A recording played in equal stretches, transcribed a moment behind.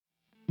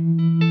Hey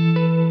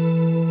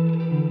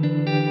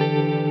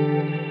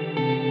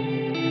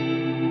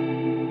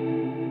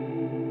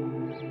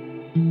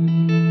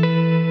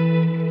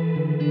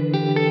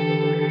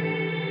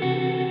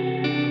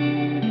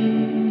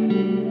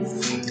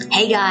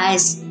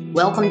guys,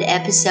 welcome to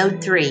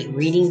episode 3,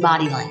 Reading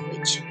Body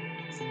Language.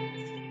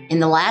 In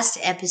the last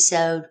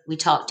episode, we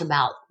talked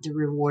about the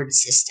reward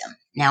system.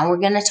 Now we're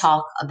going to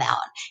talk about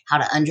how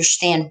to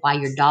understand why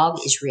your dog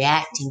is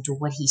reacting to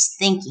what he's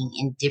thinking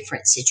in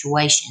different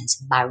situations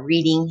by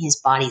reading his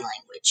body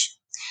language.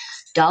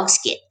 Dogs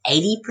get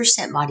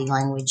 80% body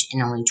language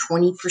and only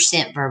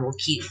 20% verbal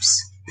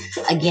cues.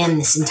 Again,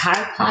 this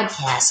entire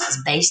podcast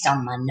is based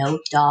on my No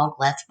Dog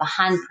Left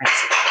Behind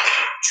principle,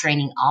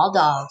 training all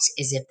dogs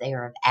as if they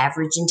are of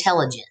average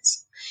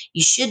intelligence.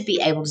 You should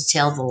be able to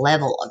tell the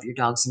level of your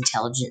dog's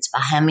intelligence by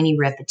how many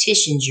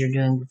repetitions you're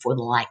doing before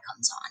the light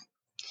comes on.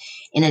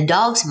 In a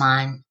dog's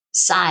mind,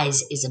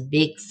 size is a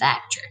big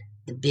factor.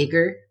 The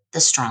bigger, the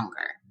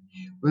stronger.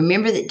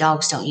 Remember that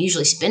dogs don't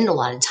usually spend a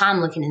lot of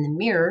time looking in the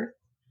mirror.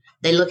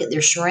 They look at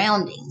their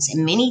surroundings,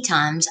 and many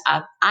times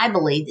I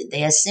believe that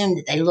they assume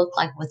that they look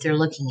like what they're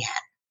looking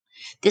at.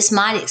 This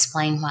might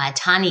explain why a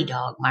tiny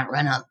dog might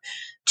run up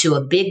to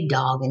a big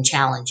dog and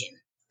challenge him.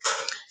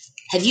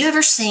 Have you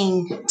ever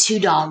seen two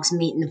dogs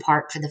meet in the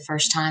park for the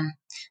first time?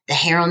 The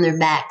hair on their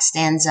back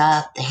stands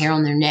up, the hair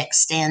on their neck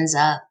stands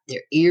up,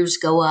 their ears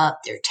go up,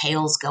 their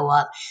tails go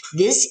up.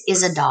 This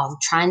is a dog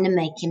trying to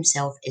make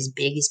himself as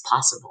big as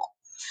possible.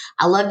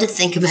 I love to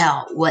think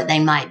about what they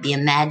might be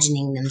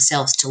imagining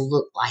themselves to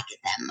look like at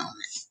that moment.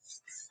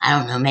 I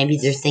don't know, maybe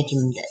they're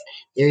thinking that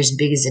they're as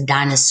big as a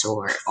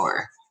dinosaur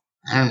or,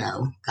 I don't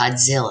know,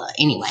 Godzilla.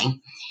 Anyway,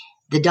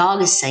 the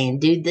dog is saying,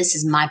 dude, this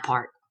is my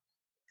part.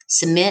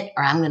 Submit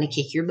or I'm going to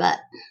kick your butt.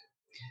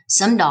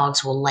 Some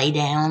dogs will lay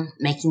down,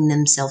 making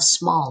themselves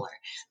smaller.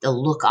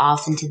 They'll look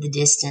off into the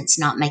distance,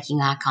 not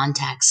making eye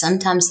contact.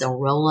 Sometimes they'll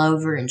roll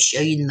over and show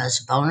you the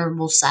most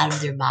vulnerable side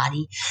of their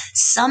body.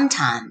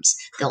 Sometimes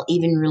they'll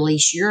even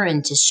release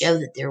urine to show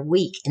that they're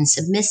weak and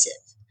submissive.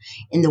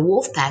 In the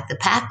wolf pack, the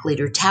pack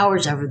leader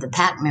towers over the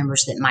pack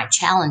members that might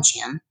challenge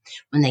him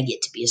when they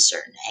get to be a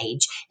certain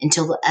age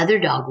until the other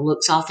dog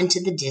looks off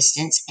into the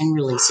distance and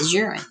releases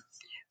urine.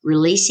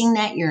 Releasing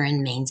that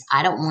urine means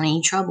I don't want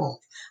any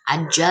trouble.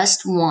 I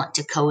just want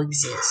to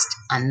coexist.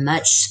 I'm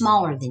much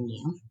smaller than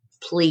you.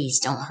 Please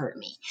don't hurt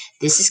me.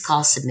 This is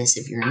called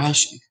submissive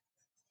urination.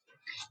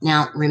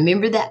 Now,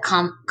 remember that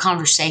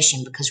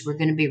conversation because we're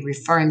going to be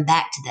referring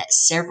back to that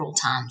several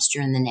times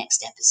during the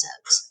next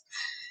episodes.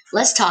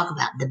 Let's talk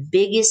about the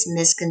biggest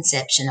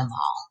misconception of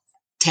all,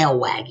 tail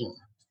wagging.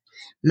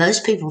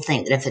 Most people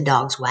think that if a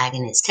dog's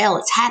wagging its tail,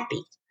 it's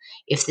happy.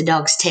 If the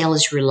dog's tail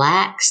is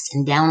relaxed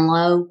and down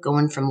low,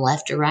 going from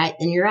left to right,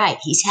 then you're right,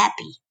 he's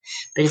happy.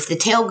 But if the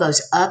tail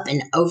goes up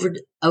and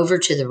over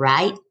to the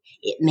right,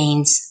 it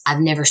means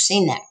I've never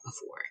seen that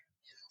before.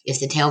 If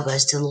the tail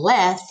goes to the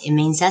left, it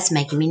means that's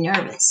making me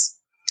nervous.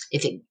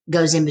 If it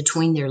goes in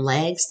between their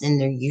legs, then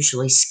they're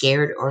usually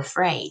scared or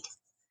afraid.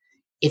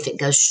 If it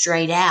goes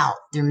straight out,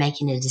 they're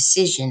making a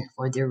decision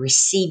or they're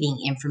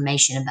receiving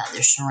information about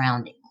their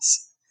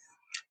surroundings.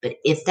 But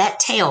if that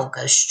tail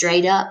goes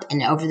straight up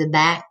and over the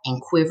back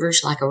and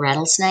quivers like a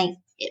rattlesnake,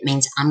 it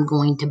means I'm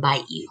going to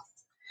bite you.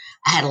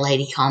 I had a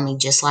lady call me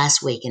just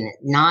last week, and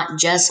not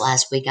just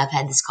last week, I've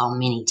had this call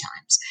many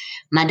times.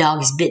 My dog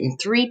has bitten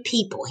 3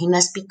 people. He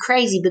must be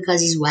crazy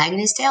because he's wagging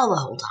his tail the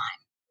whole time.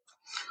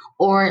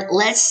 Or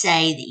let's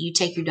say that you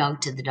take your dog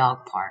to the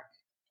dog park,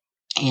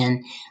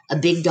 and a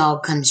big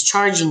dog comes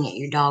charging at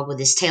your dog with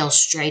his tail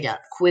straight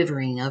up,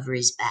 quivering over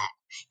his back.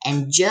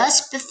 And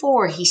just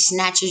before he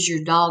snatches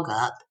your dog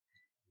up,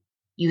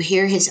 you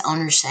hear his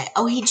owner say,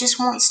 oh, he just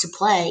wants to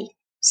play.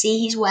 See,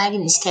 he's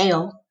wagging his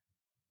tail.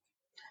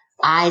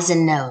 Eyes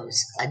and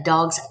nose. A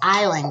dog's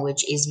eye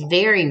language is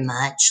very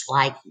much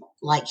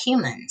like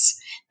humans.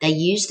 They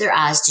use their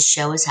eyes to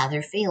show us how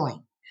they're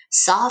feeling.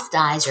 Soft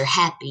eyes are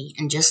happy,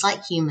 and just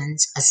like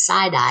humans, a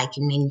side eye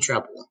can mean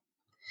trouble.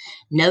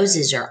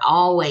 Noses are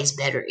always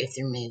better if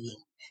they're moving.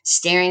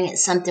 Staring at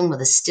something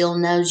with a still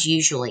nose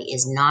usually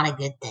is not a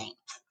good thing.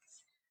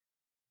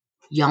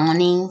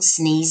 Yawning,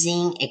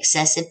 sneezing,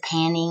 excessive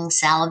panting,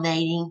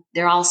 salivating,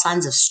 they're all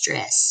signs of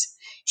stress.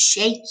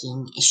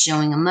 Shaking is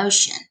showing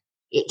emotion.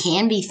 It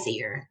can be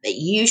fear, but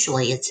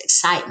usually it's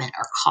excitement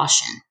or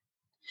caution.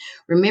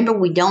 Remember,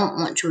 we don't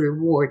want to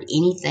reward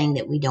anything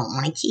that we don't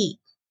want to keep.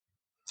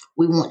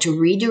 We want to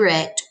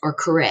redirect or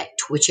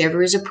correct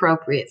whichever is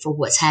appropriate for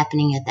what's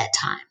happening at that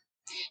time.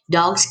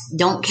 Dogs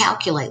don't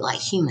calculate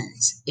like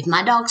humans. If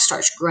my dog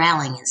starts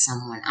growling at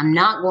someone, I'm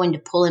not going to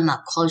pull him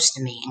up close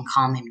to me and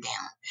calm him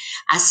down.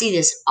 I see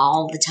this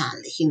all the time.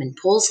 The human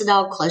pulls the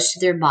dog close to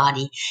their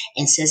body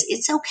and says,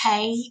 it's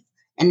okay,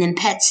 and then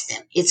pets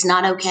them. It's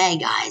not okay,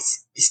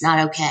 guys. It's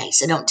not okay.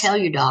 So don't tell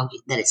your dog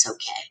that it's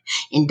okay.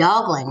 In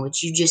dog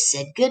language, you just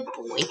said, good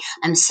boy.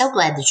 I'm so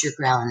glad that you're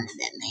growling at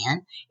that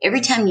man.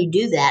 Every time you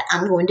do that,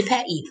 I'm going to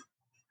pet you.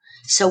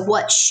 So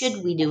what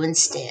should we do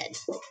instead?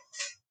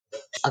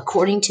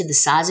 According to the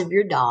size of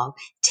your dog,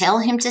 tell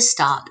him to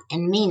stop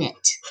and mean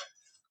it.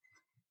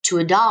 To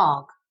a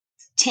dog,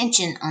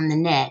 tension on the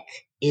neck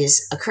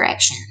is a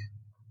correction.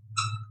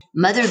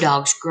 Mother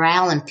dogs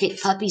growl and pick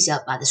puppies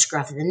up by the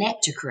scruff of the neck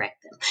to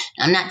correct them.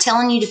 Now, I'm not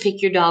telling you to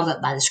pick your dog up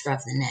by the scruff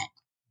of the neck,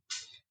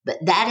 but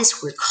that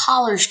is where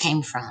collars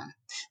came from.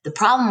 The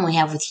problem we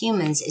have with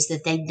humans is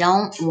that they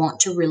don't want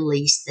to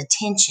release the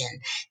tension,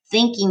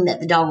 thinking that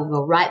the dog will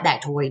go right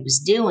back to what he was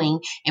doing,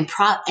 and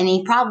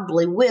he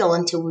probably will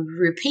until we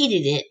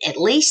repeated it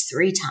at least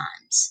 3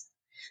 times.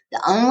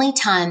 The only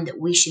time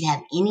that we should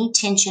have any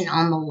tension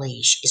on the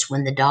leash is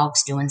when the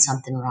dog's doing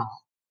something wrong.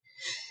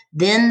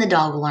 Then the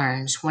dog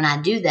learns, when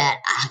I do that,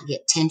 I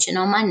get tension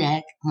on my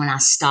neck. When I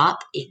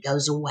stop, it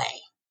goes away.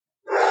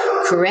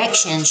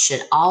 Correction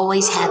should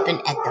always happen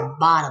at the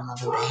bottom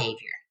of a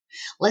behavior.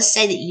 Let's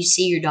say that you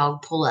see your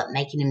dog pull up,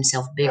 making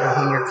himself bigger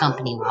when your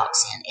company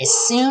walks in. As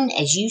soon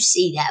as you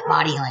see that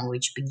body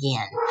language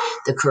begin,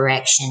 the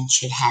correction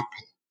should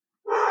happen.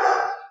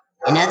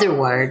 In other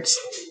words,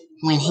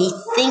 when he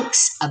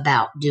thinks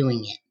about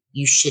doing it,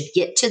 you should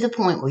get to the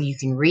point where you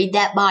can read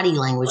that body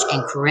language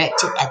and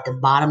correct it at the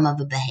bottom of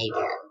a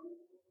behavior.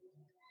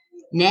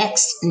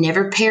 Next,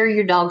 never pair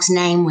your dog's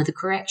name with a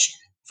correction.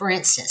 For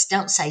instance,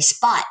 don't say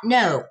Spot,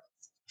 no.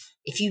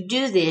 If you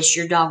do this,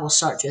 your dog will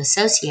start to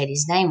associate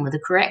his name with a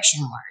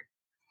correction word.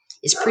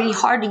 It's pretty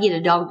hard to get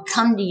a dog to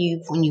come to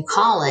you when you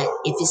call it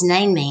if his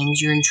name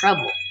means you're in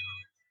trouble.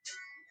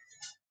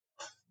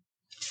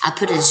 I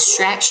put a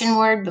distraction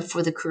word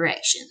before the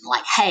correction,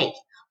 like hey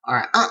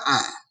or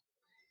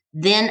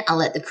Then I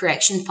let the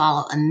correction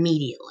follow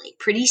immediately.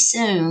 Pretty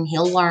soon,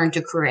 he'll learn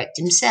to correct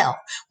himself.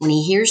 When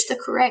he hears the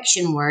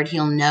correction word,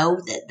 he'll know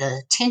that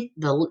the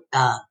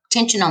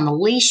tension on the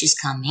leash is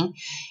coming,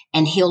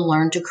 and he'll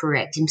learn to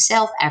correct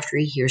himself after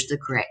he hears the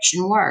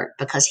correction word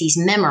because he's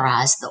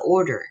memorized the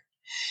order.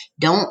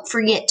 Don't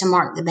forget to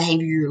mark the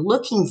behavior you're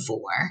looking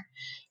for,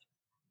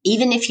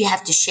 even if you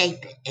have to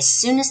shape it. As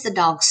soon as the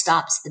dog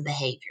stops the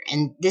behavior,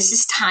 and this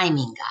is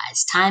timing,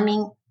 guys.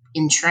 Timing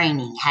in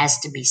training has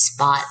to be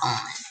spot on.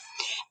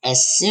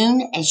 As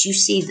soon as you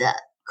see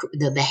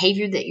the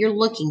behavior that you're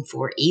looking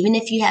for, even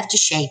if you have to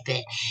shape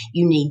it,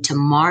 you need to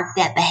mark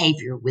that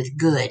behavior with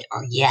good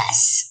or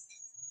yes.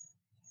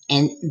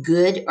 And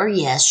good or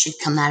yes should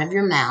come out of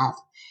your mouth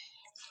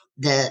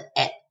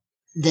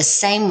the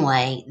same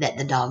way that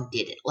the dog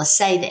did it. Let's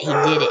say that he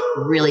did it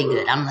really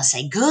good. I'm going to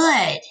say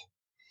good.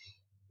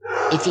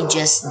 If he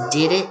just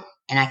did it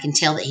and I can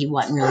tell that he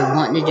wasn't really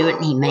wanting to do it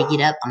and he may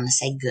get up, I'm going to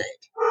say good.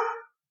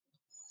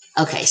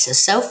 Okay,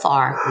 so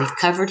far we've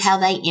covered how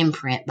they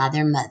imprint by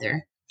their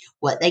mother,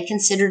 what they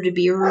consider to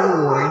be a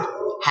reward,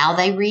 how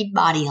they read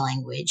body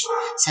language.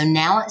 So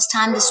now it's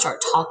time to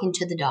start talking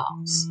to the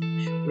dogs.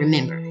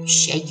 Remember,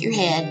 shake your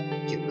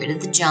head, get rid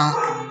of the junk,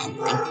 and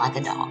think like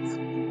a dog.